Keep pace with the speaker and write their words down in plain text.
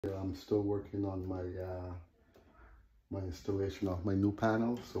I'm still working on my my installation of my new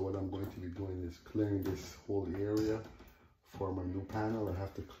panel. So what I'm going to be doing is clearing this whole area for my new panel. I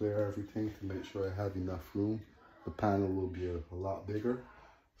have to clear everything to make sure I have enough room. The panel will be a lot bigger.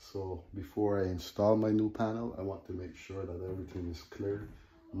 So before I install my new panel, I want to make sure that everything is cleared,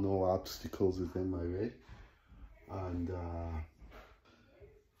 no obstacles is in my way. And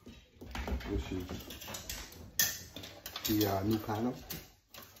this is the new panel.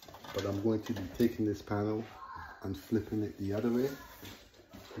 But I'm going to be taking this panel and flipping it the other way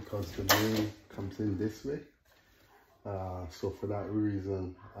because the main comes in this way. So for that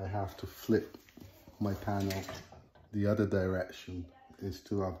reason, I have to flip my panel the other direction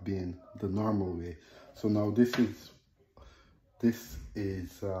instead of being the normal way. So now this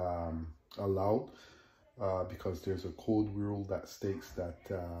is allowed because there's a code rule that states that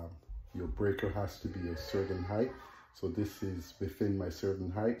your breaker has to be a certain height. So this is within my certain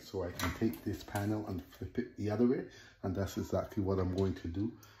height, so I can take this panel and flip it the other way, and that's exactly what I'm going to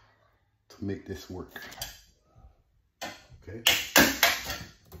do to make this work. Okay, just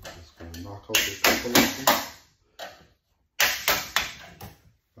gonna knock out this couple of things.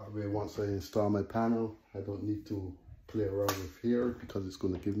 That way, once I install my panel, I don't need to play around with here because it's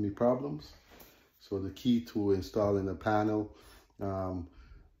going to give me problems. So the key to installing a panel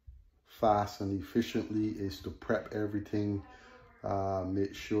fast and efficiently is to prep everything.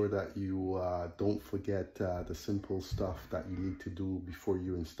 Make sure that you don't forget the simple stuff that you need to do before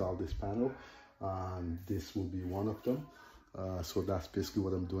you install this panel. This will be one of them. So that's basically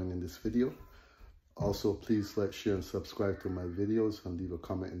what I'm doing in this video. Also, please like, share, and subscribe to my videos and leave a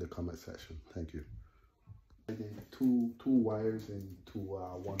comment in the comment section. Thank you. Two wires into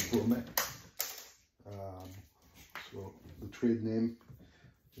one grommet. So the trade name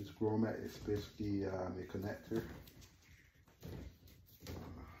is grommet. It's basically a connector.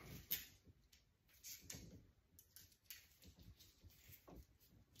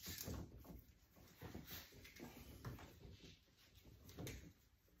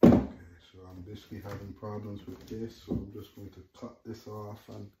 I'm basically having problems with this, so I'm just going to cut this off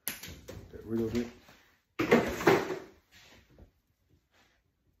and get rid of it.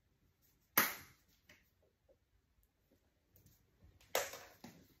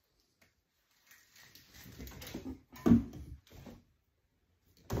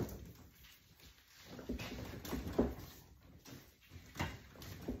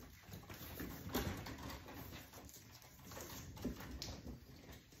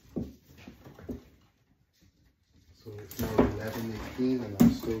 So it's now 11:18 and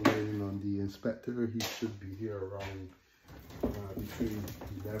I'm still waiting on the inspector. He should be here around between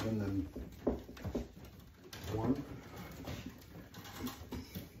 11 and 1.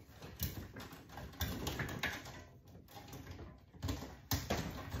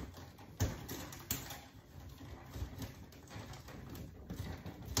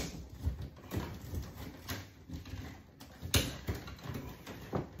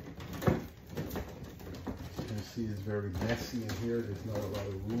 See, it's very messy in here. There's not a lot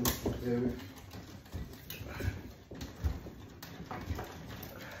of room to play with.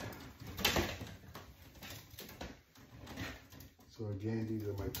 So again, these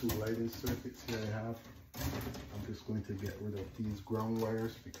are my two lighting circuits here I have. I'm just going to get rid of these ground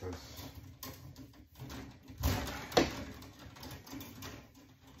wires because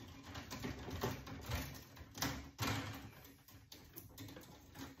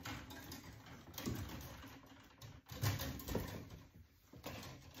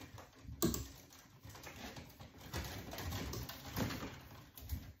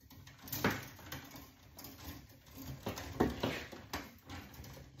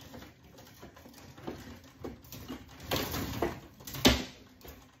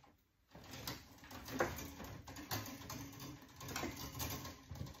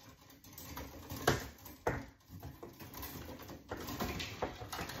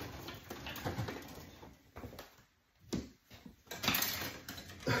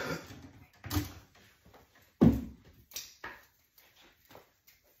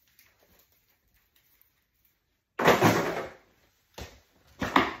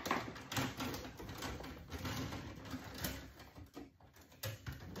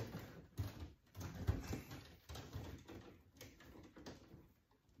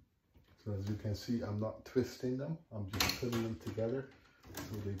so as you can see, I'm not twisting them. I'm just putting them together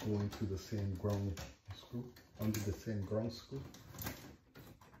so they go into the same ground screw, under the same ground screw.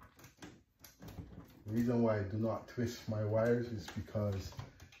 The reason why I do not twist my wires is because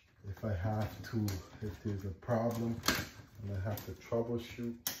if I have to, if there's a problem and I have to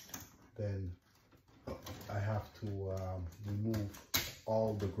troubleshoot, then I have to remove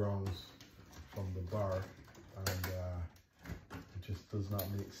all the grounds from the bar, and it just does not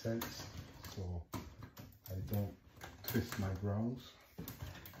make sense. So I don't twist my grounds.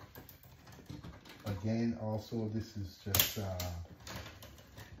 Again, also this is just a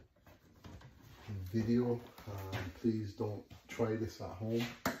video. Please don't try this at home.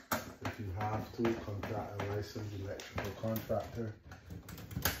 If you have to, contact a licensed electrical contractor.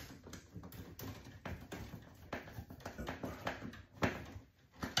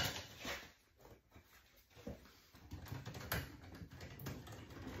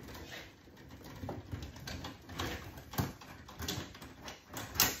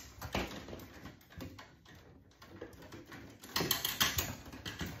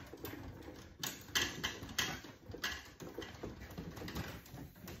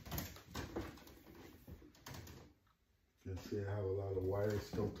 You can see I have a lot of wires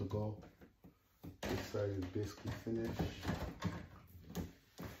still to go. This side is basically finished.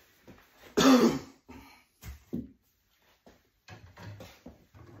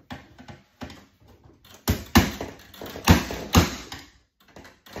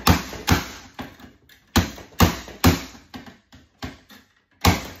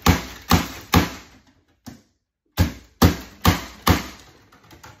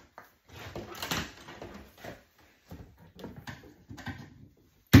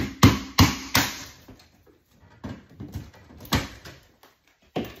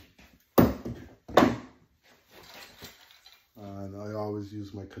 And I always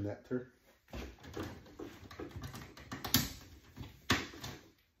use my connector.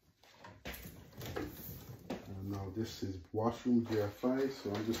 And now this is washroom GFI,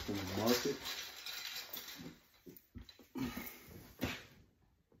 so I'm just going to mark it.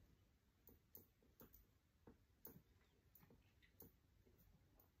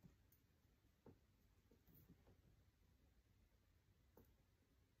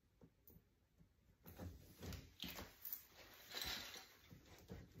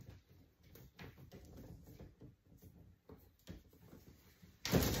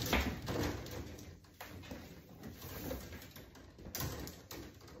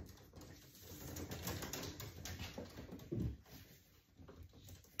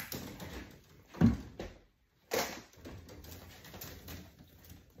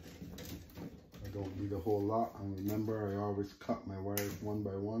 Don't need a whole lot, and remember, I always cut my wires one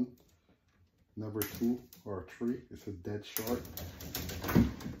by one, never 2 or 3. It's a dead short.